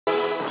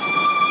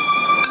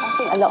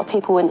A lot of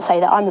people wouldn't say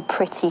that I'm a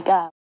pretty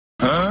girl.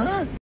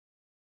 Huh?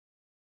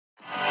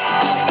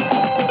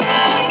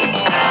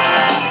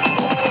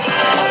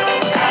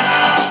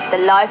 The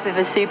life of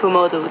a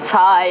supermodel,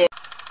 tired.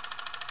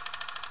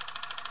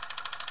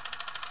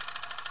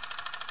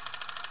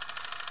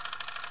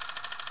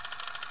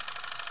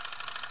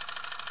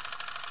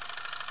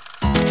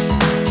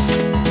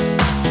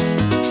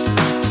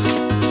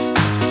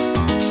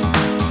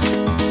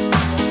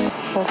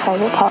 My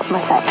favourite part of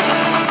my face.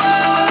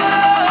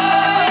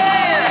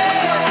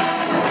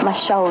 My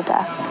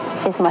shoulder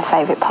is my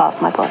favourite part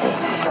of my body.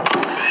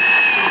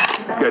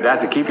 Good,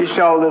 that's it. Keep your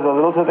shoulders a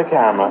little to the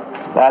camera.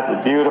 That's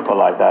it. Beautiful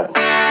like that.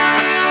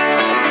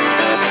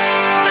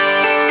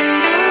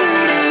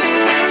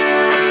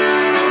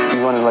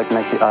 You want to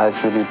make the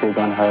eyes really big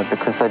on her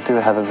because they do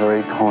have a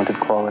very haunted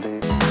quality.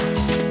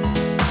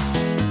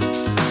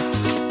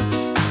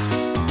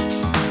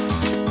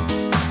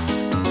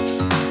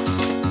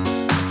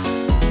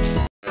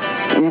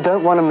 You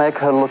don't want to make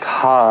her look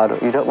hard,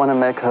 you don't want to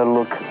make her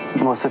look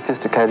more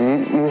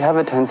sophisticated. You have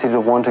a tendency to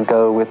want to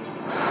go with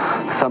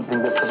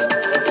something that's sort of...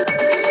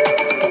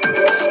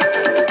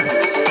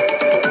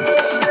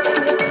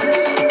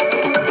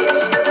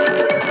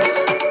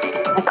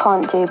 I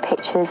can't do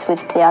pictures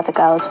with the other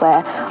girls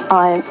where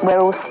we're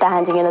all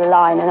standing in a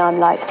line and I'm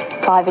like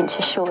 5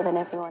 inches shorter than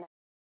everyone else.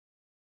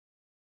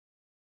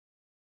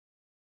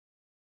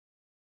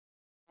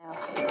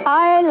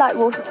 I like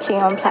walking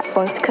on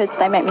platforms because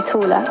they make me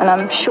taller and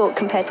I'm short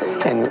compared to all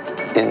of them.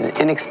 In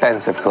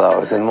inexpensive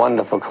clothes, in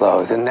wonderful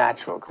clothes, in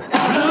natural clothes.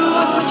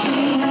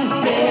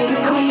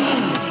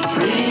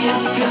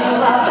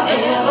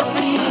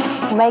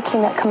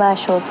 Making the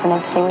commercials and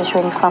everything was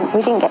really fun.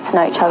 We didn't get to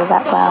know each other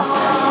that well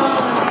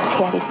because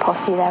he had his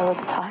posse there all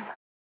the time.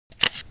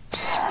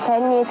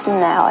 10 years from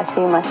now, I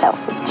see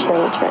myself with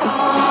children.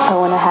 I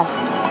want to have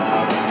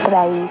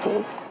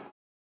babies.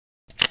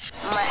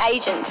 My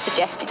agent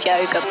suggested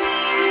yoga.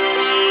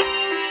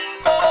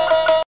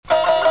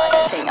 I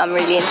don't think I'm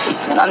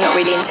not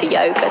really into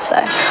yoga, so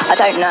I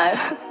don't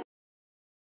know.